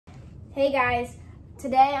Hey guys,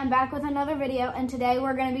 today I'm back with another video, and today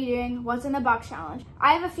we're going to be doing What's in the Box Challenge.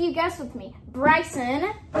 I have a few guests with me.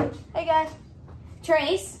 Bryson. Hey guys.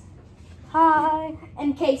 Trace. Hi.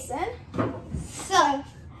 And Kason. So,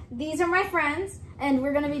 these are my friends, and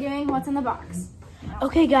we're going to be doing What's in the Box.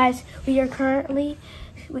 Okay guys, Kason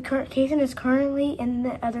is currently in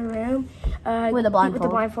the other room with a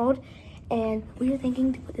blindfold, and we are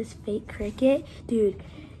thinking to put this fake cricket. Dude,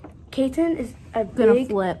 Kason is gonna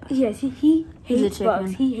flip. Yes, he hates a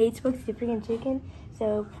bugs. chicken. He hates bugs. He's a freaking chicken.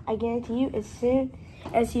 So I guarantee you, as soon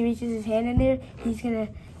as he reaches his hand in there, he's gonna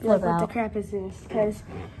be like, what the crap is this? Because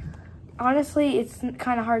honestly, it's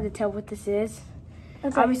kind of hard to tell what this is.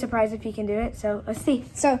 Okay. I'll be surprised if he can do it. So let's see.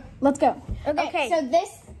 So let's go. Okay. So this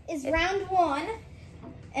is round one,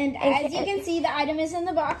 and as you can see, the item is in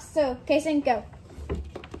the box. So Kason, go.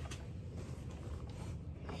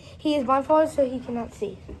 He is blindfolded, so he cannot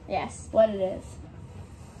see. Yes, what it is.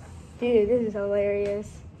 Dude, this is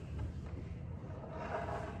hilarious.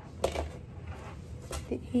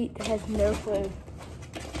 He has no clue.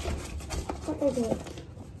 What is it?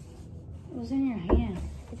 It was in your hand.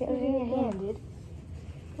 It was in your hand, dude.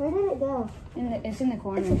 Where did it go? It's in the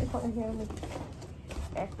corner. It's in the corner here.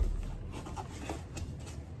 There.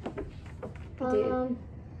 Oh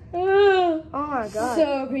my god.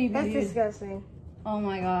 So creepy. That's disgusting. Oh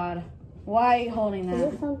my god. Why are you holding that?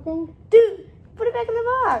 Is it something? Dude, put it back in the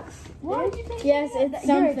box. Why did you think Yes, it's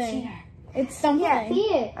You're a something. cheater. It's something. Yeah, See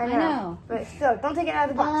it? I know. But still, don't take it out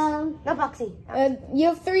of the box. No boxy. You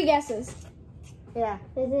have 3 guesses. Yeah.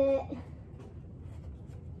 Is it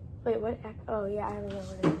Wait, what? Oh, yeah, I remember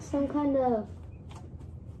what it is. some kind of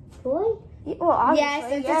toy? Yeah, well, obviously,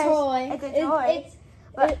 Yes, it's a toy. It's a toy. It's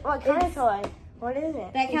What kind of toy? What is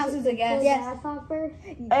it? That counts as a guess. Yes. Grasshopper?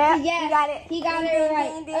 Yeah, yes, you got it. He got Ding, it ding, right.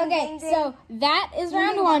 ding, ding, Okay, ding, ding. so that is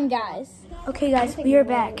round 1, guys. Okay, guys, we are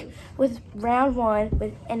back with round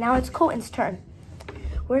 1, and now it's Colton's turn.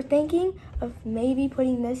 We're thinking of maybe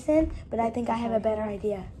putting this in, but I think I have a better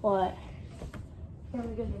idea. What? Here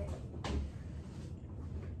we go.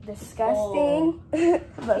 Disgusting,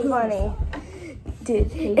 but funny.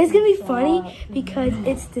 Dude, it's gonna be funny because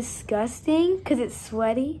it's disgusting, because it's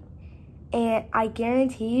sweaty, and I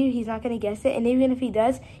guarantee you he's not gonna guess it, and even if he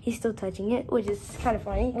does, he's still touching it, which is kind of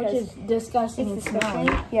funny. Which is disgusting and It's disgusting,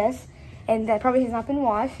 smelly. yes, and that probably has not been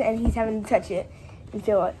washed, and he's having to touch it and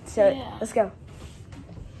feel it. So Yeah. let's go.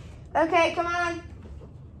 Okay, come on,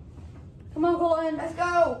 Come on, Colton. let's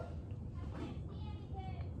go.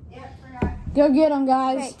 Go get him,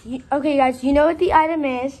 guys. Okay, guys, you know what the item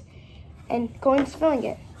is, and Colton's filling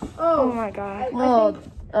it. Oh my god. Oh.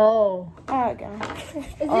 Oh god. Is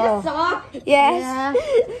it a sock? Yes.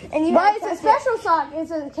 And you But it's a special sock.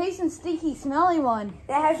 It's a Kason stinky, smelly one.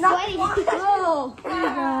 that has not. Oh.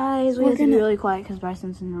 Guys, We have to be really quiet because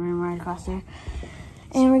Bryson's in the room right across there.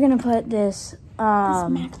 And we're gonna put this.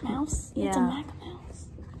 Mac Mouse. Yeah. It's a Mac Mouse.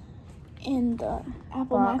 And the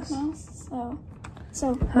Apple Box. Mac Mouse.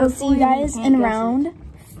 So we'll see you Hopefully guys we in can't guess round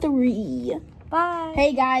 3. Bye.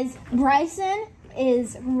 Hey guys, Bryson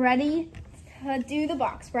is ready to do the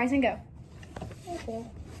box. Bryson, go. Okay.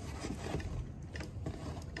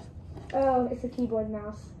 Oh, it's a keyboard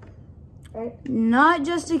mouse. Right? Not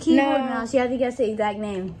just a keyboard No. mouse. You have to guess the exact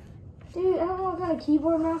name. Dude, I don't know what kind of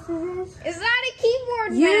keyboard mouse this is. It's not a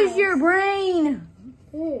keyboard Use mouse. your brain.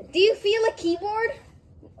 Dude, Do you feel a keyboard?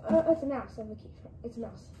 it's a mouse. It's a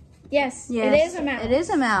mouse. Yes, Yes, it is a mouse. It is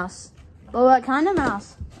a mouse. But what kind of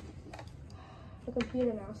mouse? A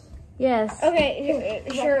computer mouse. Yes. Okay,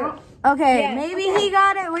 sure. Okay, Yeah, maybe he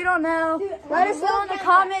got it. We don't know. Let us know in the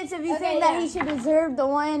count comments if you Okay, think that yeah. he should deserve the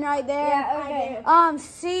win right there. Yeah, okay.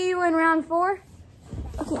 See you in round 4.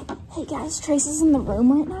 Okay, hey guys, Trace is in the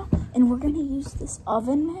room right now, and we're gonna use this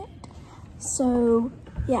oven mitt. So,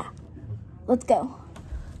 yeah, let's go.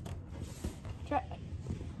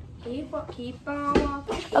 Keep on.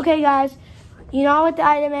 Okay, guys, you know what the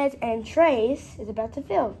item is, and Trace is about to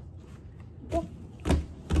fill.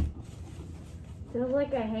 Feels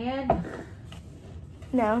like a hand.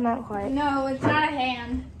 No, not quite. No, it's not a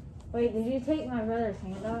hand. Wait, did you take my brother's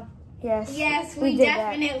hand off? Yes. Yes, we did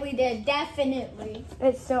that. definitely did. Definitely.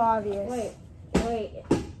 It's so obvious. Wait.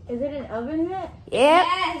 Is it an oven mitt? Yep.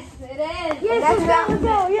 Yes, it is. And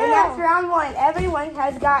that's round 1. Everyone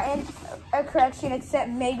has gotten a correction except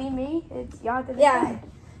maybe me. It's y'all have to decide.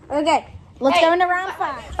 Okay, let's go into round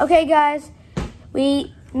 5. Okay, guys,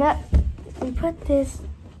 we put this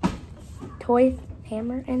toy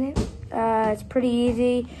hammer in it. It's pretty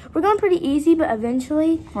easy. We're going pretty easy, but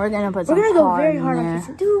eventually We're gonna put we're gonna go very in hard on there.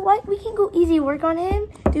 this. Dude, what? We can go easy work on him.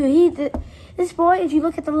 Dude, this boy. If you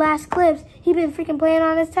look at the last clips, he been freaking playing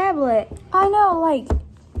on his tablet. I know, like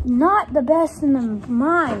not the best in the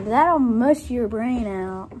mind. That'll mush your brain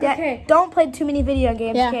out. Yeah, Okay. don't play too many video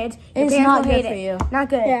games, Yeah. kids. Your It's parents not will good hate for it. you. Not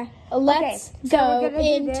good. Yeah. Let's Okay, so go we're gonna do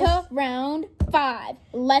into this. round 5.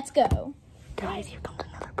 Let's go. Guys, here comes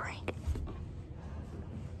another prank.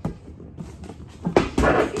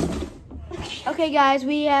 Okay, guys,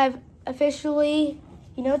 we have officially,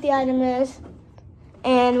 you know what the item is,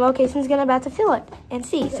 and well, Casey's about to fill it and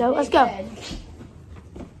see. So let's go.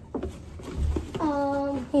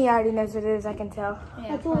 He already knows what it is. I can tell.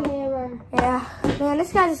 Yeah. Yeah, man,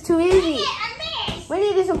 this guy's is too easy. We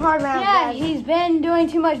need to do some hard rounds, Yeah, guys. he's been doing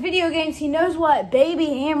too much video games. He knows what baby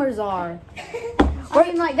hammers are. I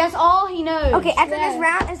mean, like, that's all he knows. Okay, after this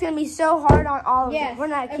round, it's gonna be so hard on all of Yes. them. We're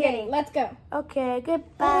not Okay, kidding. let's go. Okay,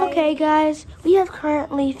 goodbye. Okay, guys, we have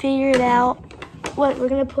currently figured out what we're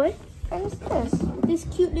gonna put. And it's this. This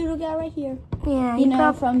cute little guy right here. Yeah, You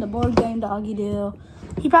know, from the board game Doggy Doo.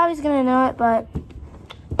 he probably is gonna know it, but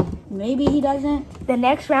Maybe he doesn't. the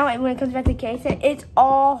next round, when it comes back to Casey, it's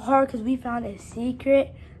all hard because we found a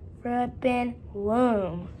secret flippin'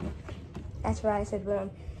 room. That's right, I said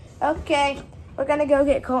room. Okay, we're gonna go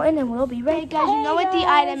get Colton and we'll be ready. Guys, you know what the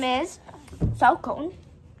item is. So, Colton,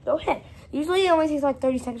 go ahead. Usually it only takes like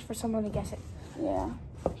 30 seconds for someone to guess it. Yeah.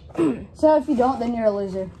 So if you don't, then you're a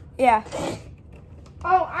loser. Yeah.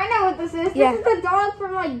 Oh, I know what this is. Yeah. This is the dog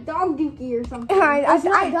from like Dog Dookie or something. It's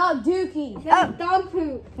not Dog Dookie. That's dog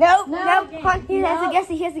poop. Nope, No, nope. okay. Hold on, he has to Nope. guess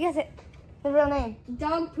it. He has to guess it. The real name.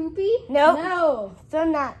 Dog poopy. Nope. No. Still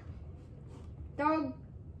not.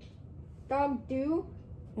 Dog do.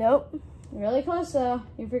 Nope. Really close though.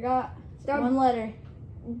 You forgot Dog one letter.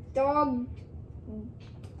 dog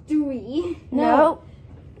Dewey. Nope.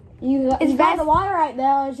 You got best- the one right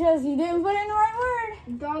though. It's just you didn't put in the right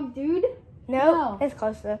word. Dog dude. Nope. It's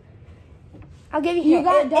close though. I'll give you. You hint.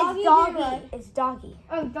 got It's doggy, doggy. right? It's doggy.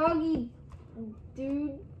 Oh, doggy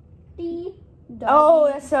dude. Oh,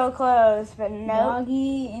 that's so close, but nope.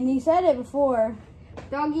 Doggy, and he said it before.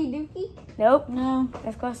 Doggy dookie. Nope. No.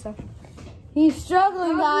 That's close though. He's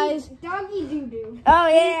struggling, guys. Doggy doo doo. Oh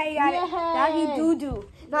yeah, you got Yay. it. Doggy doo doo,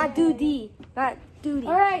 not doo dee, not duty.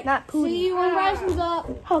 All right. Not pooty. See you when Bryson's up.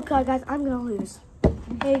 Oh god, guys, I'm gonna lose.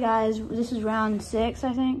 Hey guys, this is round 6,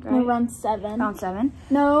 I think. Right? No, round 7. Round 7.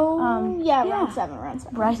 No. Yeah. Round 7. Round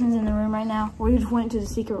 7. Bryson's in the room right now. We just went to the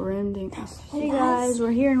secret room. Hey guys,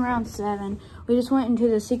 we're here in round 7. We just went into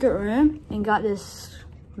the secret room and got this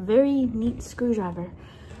very neat screwdriver.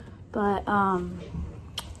 But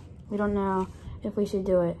we don't know if we should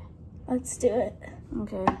do it. Let's do it.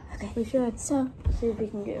 Okay. We should. So See if we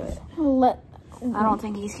can do it. I don't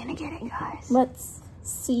think he's gonna get it, guys. let's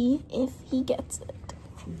see if he gets it.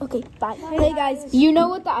 Okay, bye. Hey guys, you know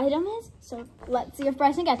what the item is? So let's see if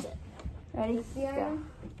Bryson gets it. Ready? No,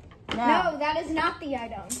 Now, that is not the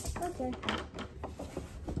item. Okay.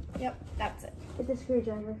 Yep, that's it. Get the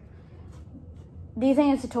screwdriver. do you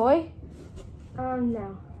think it's a toy?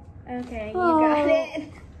 No. Okay, you got it.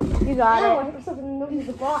 You got No, I it. put myself in the middle of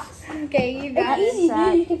the box. Okay, you got It's it. easy,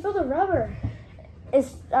 sad. dude. You can feel the rubber.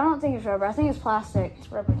 It's. I don't think it's rubber. I think it's plastic.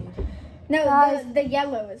 It's rubber, dude. No, Guys. the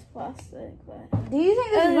yellow is plastic. But Do you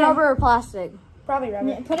think this is Okay. rubber or plastic? Probably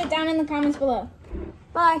rubber. put it down in the comments below.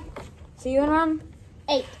 Bye. See you in round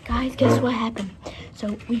 8. Guys, guess what happened?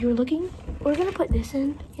 So we were looking. We're gonna put this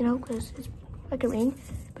in, you know, because it's like a ring,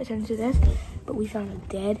 but turn into this. But we found a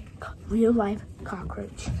dead, real life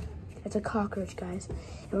cockroach. It's a cockroach, guys,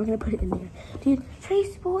 and we're gonna put it in there. Dude,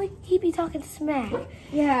 Trace boy, he be talking smack.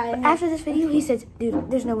 Yeah. After this video, he says, "Dude,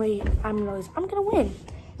 there's no way I'm gonna lose. I'm gonna win."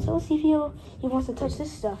 So let's see if he wants to touch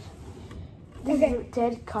this stuff. This is a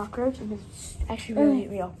dead cockroach, and it's actually really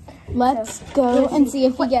real. Let's go and see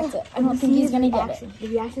if he gets it. I don't think he's gonna get it. The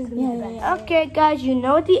reaction's gonna be Yeah, the yeah, best. Okay, guys, you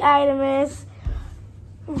know what the item is.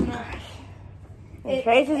 And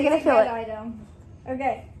Trace is gonna feel it. Item.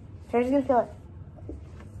 Okay. Trace is gonna feel it.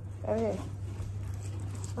 There it is.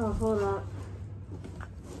 Oh, hold up.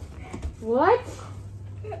 What?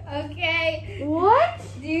 Okay. What?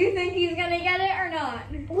 Do you think he's gonna get it or not?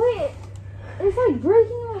 Wait, it's like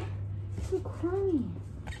breaking up. It's so crummy.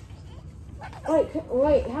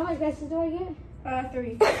 Wait, how much guesses do I get?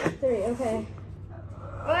 3. 3, okay.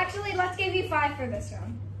 Well, actually, let's give you 5 for this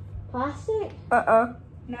round. Plastic?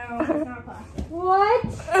 No, it's not plastic. What?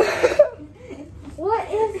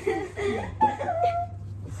 What is this?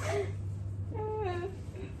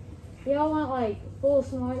 Y'all want like full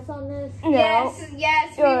smarts on this? No.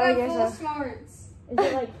 Yes, we Oh, I went guess full so. smarts. Is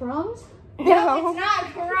it like crumbs? No. It's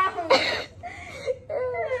not crumbs.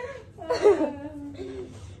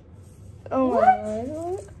 Oh my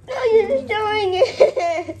god. No, you're destroying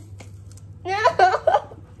it. No.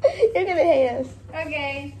 You're gonna hate us.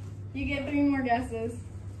 Okay, you get 3 more guesses.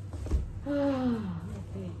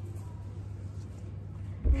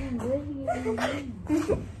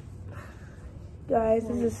 Guys,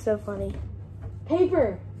 this is so funny.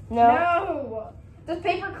 Paper. No. No. Does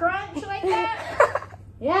paper crunch like that?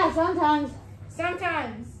 Yeah, sometimes.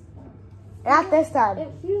 Sometimes. Not this time. It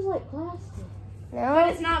feels like plastic. But No.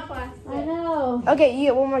 it's not plastic. I know. Okay, you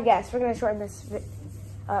get one more guess. We're gonna shorten this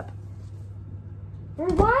up.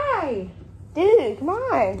 But why? Dude, come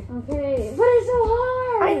on. Okay, but it's so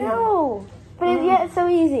hard. I know. But it's yet it's so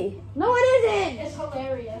easy. No, it isn't. It's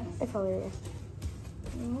hilarious. It's hilarious.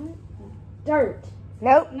 Dirt.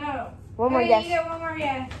 Nope. No. One more Okay, guess. you get one more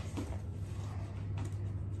guess.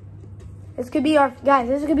 This could be our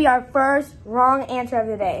this could be our first wrong answer of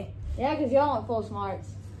the day. Yeah, because y'all aren't full smarts.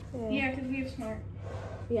 Yeah, because we're smart.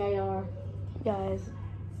 Yeah, y'all are. Guys,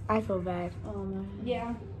 I feel bad. Oh, man.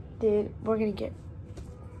 Yeah. Dude, we're gonna get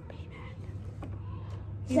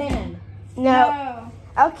Sand. No.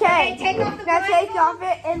 Okay. Okay, take off the now take blindfold. off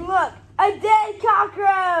it and look. A dead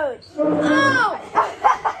cockroach. Oh!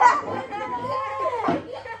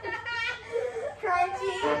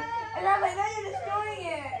 Crunchy. And I'm like, now you're destroying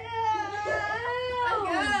it.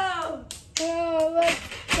 Oh, let's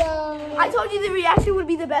go. I told you the reaction would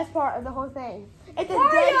be the best part of the whole thing. It's a Why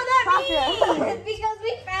dead are that cockroach. mean? It's because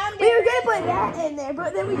we found it. We were gonna put that in there,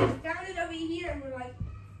 but then we just Found it over here and we're like,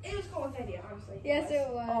 it was Cole's idea, honestly. Yes, it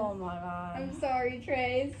was. Oh, my God. I'm sorry,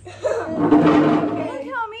 Trace. Look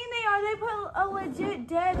how mean they are. They put a legit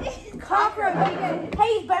dead cockroach.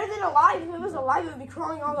 Hey, he's better than alive. If it was alive, it would be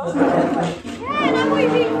crawling all over the place. Yeah, and I'm going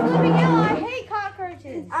to be flipping out. I hate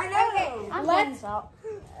cockroaches. I know. I'm Let's- let's out.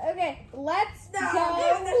 Okay, let's go.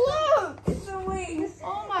 Look, it's the wings.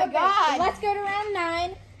 Oh my God. Let's go to round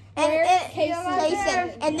 9. Where's Casey?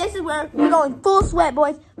 And this is where we're going full sweat,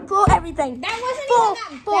 boys. Full everything. That wasn't Full,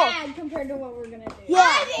 even full. that bad compared to what we're going to do.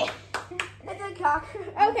 Yeah. It's a cockroach.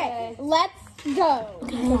 Okay, let's go.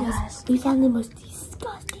 Okay, guys, we found the most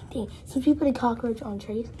disgusting thing. Since we put a cockroach on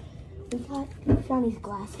Trace, we found these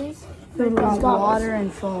glasses. Filled with Goggles. water and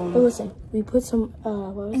But foam. listen, we put some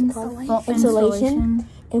what was it called? Insulation.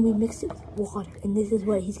 And we mixed it with water, and this is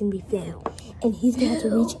what he's gonna be feeling. And he's gonna have to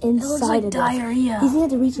reach inside of diarrhea. it. He's gonna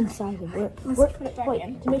have to reach inside of it. Let's put it back Wait,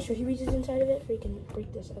 in. to make sure he reaches inside of it, we can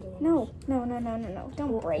break this other one. No.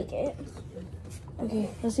 Don't break it. Okay,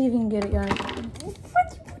 let's see if you can get it, guys. Why'd you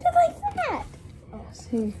put it like that?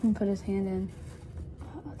 See if you can put his hand in.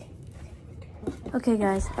 Okay,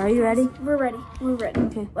 guys, are you ready? We're ready.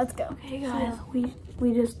 Okay. Let's go. Hey guys,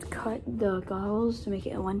 we just cut the goggles to make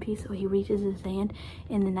it a one piece so he reaches his hand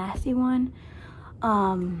in the nasty one.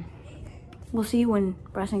 We'll see when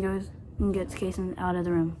Bryson goes and gets Kason out of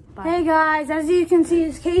the room. Bye. Hey guys, as you can see,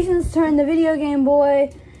 it's Kason's turn, the video game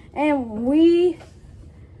boy, and we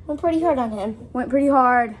Went pretty hard on him. went pretty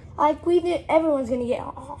hard. Like we did, everyone's gonna get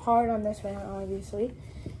hard on this one, obviously.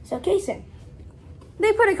 So Kason,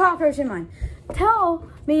 They put a cockroach in mine. Tell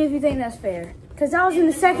me if you think that's fair, because that was in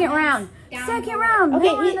the second round. Second round. okay,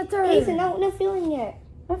 now we're in the third. Kason, no feeling yet.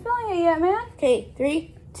 I'm feeling it yet, man. Okay,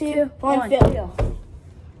 3, 2, 1, One. fill.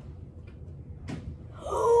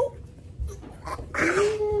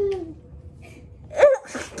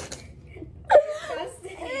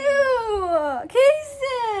 Ew,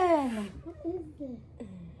 Kason.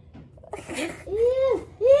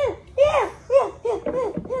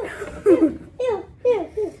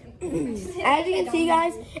 As you can see,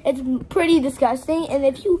 guys, it's pretty disgusting, and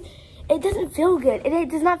it doesn't feel good. It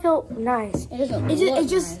does not feel nice. It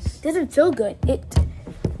just doesn't feel good. It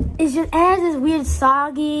has this weird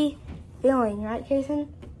soggy feeling, right, Kason?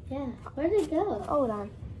 Yeah. Where'd it go? Hold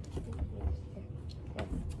on.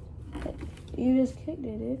 You just kicked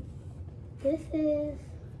it, dude. This is.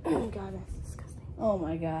 Oh God, that's disgusting. Oh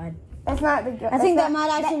my God. That's not the. I think that might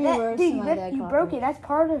actually be worse Dude, than my dead you broke it. That's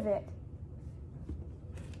part of it.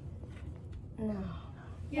 No.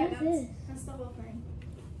 Yeah, What is that's the whole thing.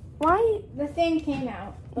 Why? The thing came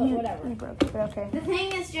out, but whatever. You broke it, but okay. The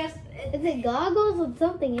thing is just, Is it goggles with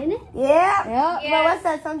something in it? Yeah. Yep. But what's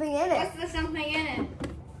that something in it? what's the something in it?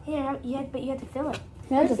 Here, but you have to fill it.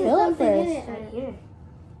 You have to fill it Something in first. it. Right here.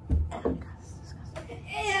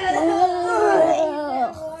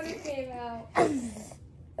 Water came out.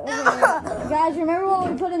 Guys, remember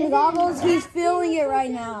when we put in the goggles? He's feeling it right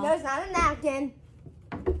now. No, it's not a napkin.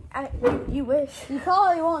 You wish. You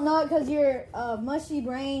probably won't know it because you're a mushy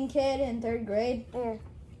brain kid in 3rd grade. Yeah.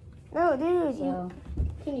 No, dude. So.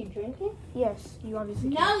 Can you drink it? Yes, you obviously.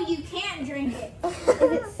 No, you can't drink it. Is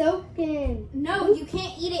it soaked in? No, you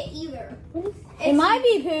can't eat it either. What is? It might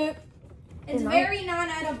be poop. It's very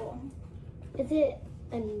non-edible. Is it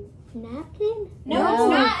a napkin? No, No. it's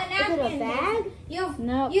not a Is it napkin. a bag? You have,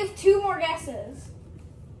 No. you have 2 more guesses.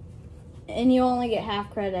 and you only get half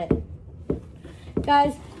credit.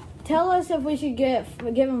 Guys, tell us if we should give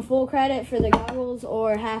him full credit for the goggles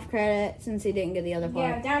or half credit since he didn't get the other part.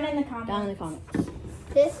 Yeah, down in the comments. Down in the comments.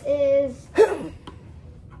 This is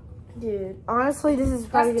Dude, honestly, this is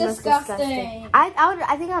probably the most disgusting.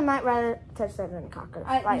 I think I might rather touch that than a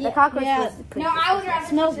cockroach. The cockroach is pretty I would rather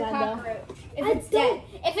Smells touch a bad, though. cockroach. If it's dead.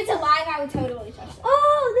 If it's alive, I would totally touch it.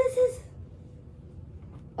 Oh, this is...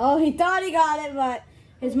 Oh, he thought he got it, but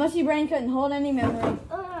his mushy brain couldn't hold any memory.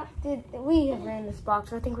 Dude, we have ran this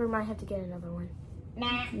box. I think we might have to get another one.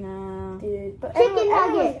 Nah. No. Dude, but Chicken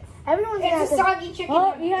nuggets. Everyone's gonna have It's a to... soggy chicken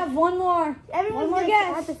Oh, nugget. you have one more. Everyone's more gonna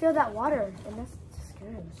guess. have to feel that water, and that's just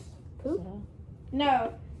gross. Poop?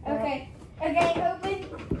 No. Okay. Okay, open.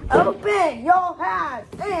 Open your hands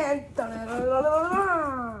and...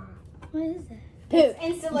 What is that? Poop.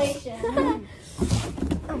 Installation.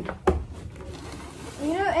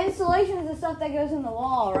 You know, insulation is the stuff that goes in the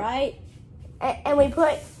wall, right? And we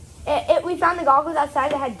put... we found the goggles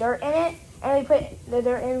outside that had dirt in it, and we put the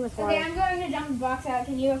dirt in with water. Okay, I'm going to dump the box out.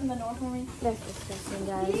 Can you open the door for me? That's disgusting,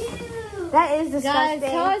 guys. Ew. That is disgusting. Guys,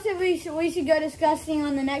 tell us if we should go disgusting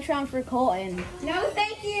on the next round for Colton. No,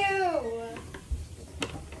 thank you.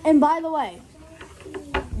 And by the way,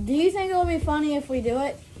 do you think it'll be funny if we do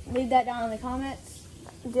it? Leave that down in the comments.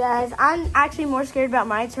 Guys, I'm actually more scared about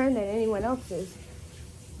my turn than anyone else's.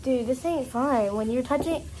 Dude, this ain't fun. When you're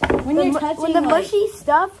touching... When you're touching, when the like, mushy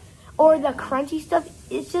stuff or the crunchy stuff,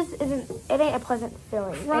 it just isn't... It ain't a pleasant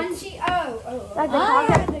feeling. Crunchy. Oh. Like the Oh,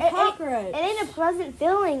 cockroach. the cockroach. It ain't a pleasant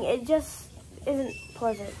feeling. It just isn't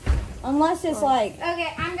pleasant. Unless it's like,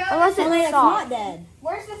 Okay, I'm going. Unless only it's it's not soft. dead.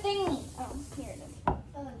 Where's the thingy? Oh, here it is.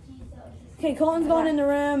 Oh, Jesus. Okay, Colton's going in the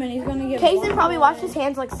room and he's going to get... Kaysen probably washed his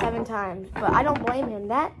hands like 7 times, but I don't blame him.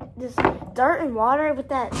 That just dirt and water with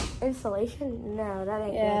that insulation, no, that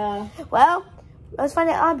ain't Yeah. good. Well, let's find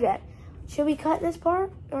an object. Should we cut this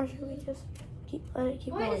part or should we just let it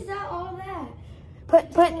keep What rolling? is that? All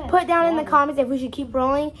that? Put down in the comments if we should keep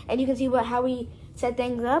rolling, and you can see how we set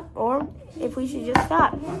things up, or if we should just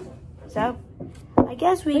stop. So, I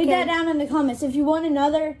guess we Leave that can. down in the comments. If you want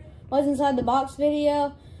another What's Inside the Box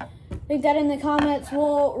video, leave that in the comments.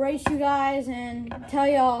 We'll race you guys and tell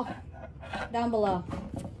y'all down below.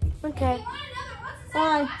 Okay.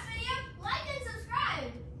 Bye. Like and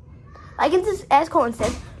subscribe. Like and as Colton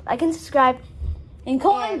said, like and subscribe, And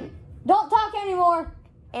Colton, don't talk anymore.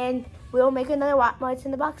 and we'll make another What's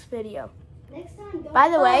in the Box video. Next time, don't By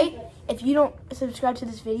the way, if you don't subscribe to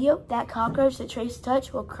this video, that cockroach that Trace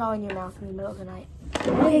touched will crawl in your mouth in the middle of the night.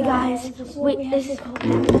 Okay, guys, it's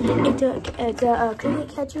a cricket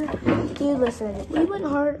catcher. Dude, listen, we went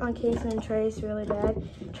hard on Kaysen and Trace really bad.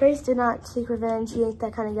 Trace did not seek revenge. He ain't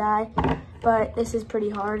that kind of guy. But this is pretty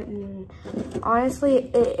hard, and honestly,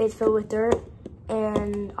 it's filled with dirt.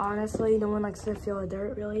 And honestly, no one likes to feel the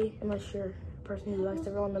dirt, really, unless you're a person who likes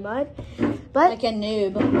to roll in the mud. But Like a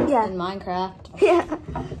noob Yeah. in Minecraft. yeah,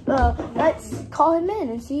 let's call him in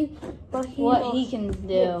and see what He can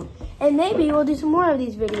do. And maybe we'll do some more of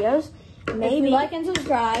these videos. Maybe Maybe, like and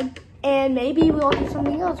subscribe. and maybe we'll do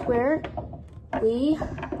something else where we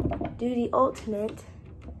do the ultimate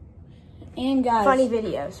And guys, funny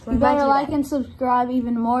videos. We you might better do like that. and subscribe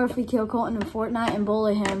even more if we kill Colton in Fortnite and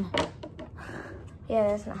bully him. Yeah,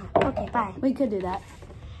 that's not. Okay, bye. We could do that.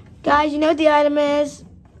 Guys, you know what the item is.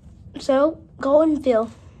 So go and fill.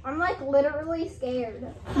 I'm like literally scared.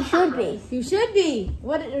 You should be. You should be.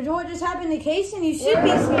 What just happened to Kaysen? You should be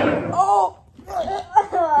scared. Oh.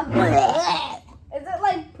 Is it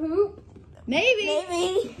like poop? Maybe.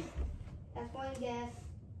 Maybe. That's one guess.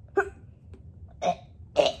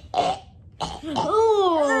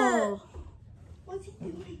 Oh. What's he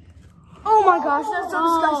doing? Oh my gosh, that's so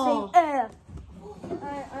Oh. disgusting.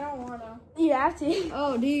 I don't wanna. You have to.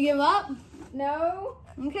 Oh, do you give up? No.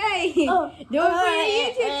 Okay. Oh. Do it for your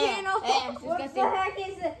YouTube channel. What the heck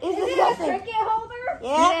is it? It's Is it a disgusting. cricket holder?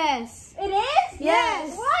 Yeah. Yes. It is?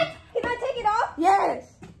 Yes. What? Can I take it off?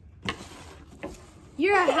 Yes.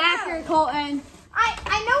 You're a hacker, Colton.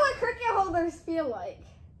 I know what cricket holders feel like.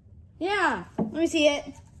 Yeah. Let me see it.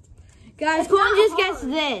 Guys, It's Colton not just hard. gets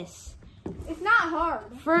this. It's not hard.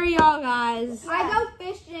 For y'all guys. I go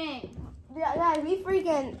fishing. Yeah, guys, we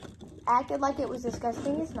freaking acted like it was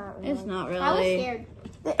disgusting. It's not really. It's not really. I was scared.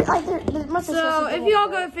 Like there must have So, if y'all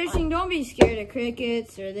go fishing, don't be scared of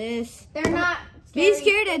crickets or this. They're not Be scary.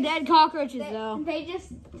 scared of dead cockroaches, though. They just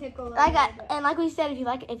tickle. Like we said, if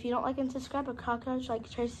you don't like and subscribe, a cockroach like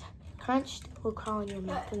Trace crunched will crawl in your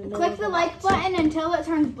mouth in the middle Click of the night. like button until it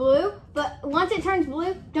turns blue, but once it turns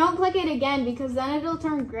blue, don't click it again because then it'll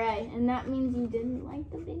turn gray, and that means you didn't like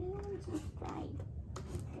the video and subscribe.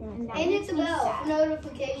 And hit the bell for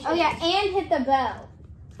notifications. Oh yeah, and hit the bell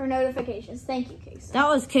for notifications. Thank you, Casey. That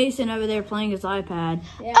was Kason over there playing his iPad.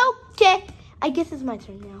 Yeah. Okay. I guess it's my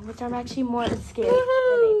turn now, which I'm actually more scared.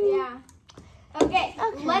 Yeah. Okay,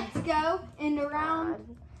 let's go into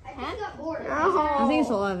round. I got bored. I think it's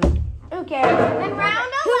 11. Okay. And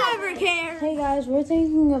round 11. cares? Hey guys, we're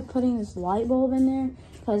thinking of putting this light bulb in there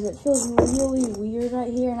because it feels really weird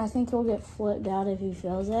right here, and I think he'll get flipped out if he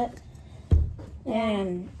feels it.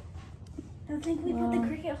 And I think we put the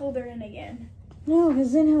cricket holder in again. no,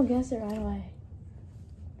 because then he'll guess it right away.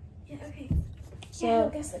 Yeah, okay. So Yeah, he'll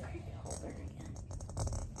guess the cricket holder again.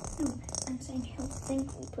 No, I'm saying he'll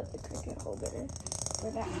think we put the cricket holder in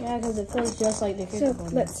for that. yeah, because it feels just like the cricket So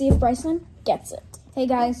holder. let's see if Bryson gets it. Hey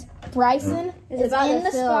guys, Bryson is about in to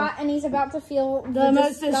the feel spot and he's about to feel The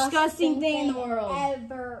most disgusting thing in the world.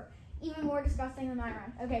 Ever. Even more disgusting than my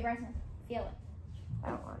round. Okay, Bryson, feel it. I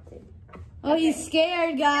don't want to. Oh, he's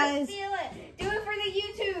scared, guys. Just feel it. Do it for the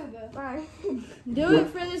YouTube. Fine. Do it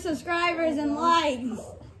for the subscribers and likes.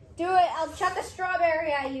 Do it. I'll chuck a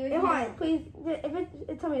strawberry at you. Come on, please.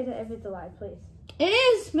 If tell me if it's alive, please. It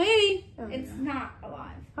is, maybe. It's not alive.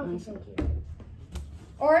 Okay, thank you.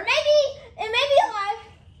 Or it may be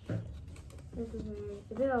alive.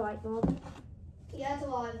 Is it a light bulb? Yeah, it's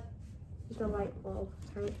alive. It's a light bulb,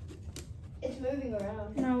 right? It's moving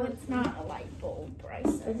around. No, it's not a light bulb,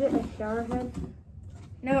 Bryson. Is it a shower head?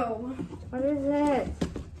 No. What is it?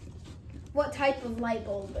 What type of light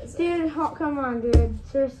bulb is it? Dude, come on, dude.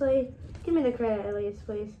 Seriously? Give me the credit at least,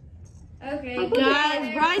 please. Okay.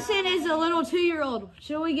 Guys, Bryson is a little 2-year-old.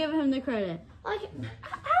 Should we give him the credit? Like, how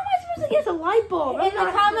am I supposed to guess a light bulb? In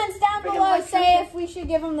the comments down below, say if we should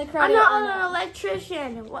give him the credit. I'm not or an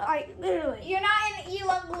electrician. Like, literally. You're not an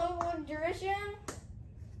electrician?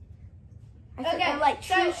 I said Okay,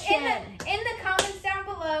 electrician. so in the comments down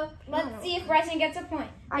below, let's see if Bryson gets a point.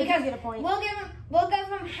 I Because do get a point. We'll give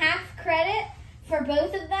him half credit for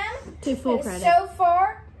both of them. To full credit.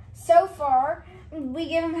 So far, we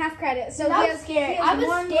give him half credit. So I he was has, scared. He has I was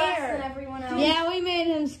one less scared. than everyone else. Yeah, we made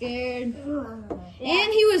him scared.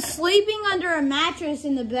 And he was sleeping under a mattress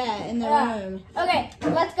in the bed in the room. Okay,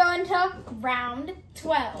 let's go into round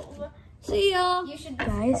 12. See y'all. You should.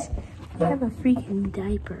 Guys, I have a freaking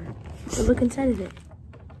diaper. But look inside of it.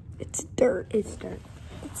 It's dirt. It's dirt.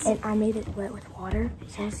 And I made it wet with water.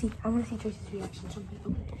 So I want to see Tracy's reaction. So I'm going to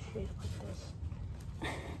open it straight up like this.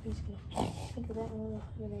 I'm just going to think of that one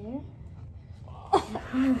over there.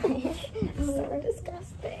 So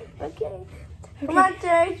disgusting. Okay. Come on,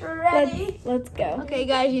 Trace. We're ready. Let's go. Okay,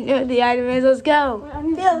 guys, you know what the item is. Let's go.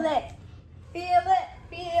 Feel it. Feel it.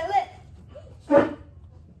 Feel it.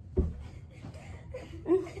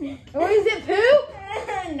 Or is it poop?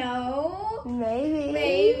 No. Maybe.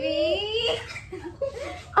 Maybe.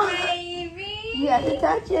 Maybe. You have to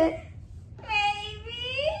touch it.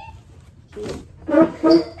 Maybe.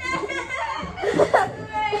 Maybe.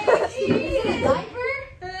 Diaper?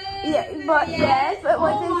 Yeah, but yes, but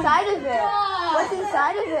what's inside of it? God. What's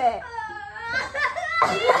inside of it?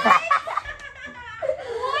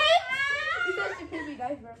 What? You touched a poopy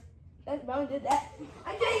diaper. That's Mom did that.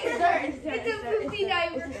 I tell you, it's dirt. It's dirt. It's a poopy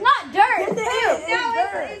diaper. It's Not dirt. Yes, it is. No,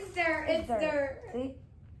 It's dirt. it's dirt. It's dirt. See?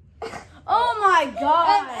 Oh my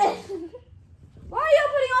god. Why are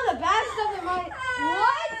y'all putting all the bad stuff in my...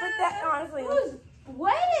 What? But that honestly Who's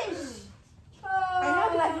whitish? I know,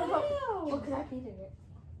 but I look, because I peed in it.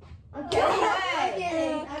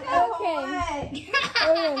 Okay.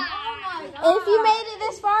 If you made it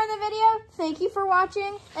this far in the video, thank you for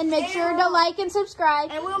watching and make sure to like and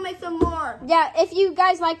subscribe. And we'll make some more. Yeah, if you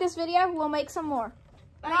guys like this video, we'll make some more.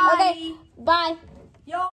 Bye. Okay, bye. Yo.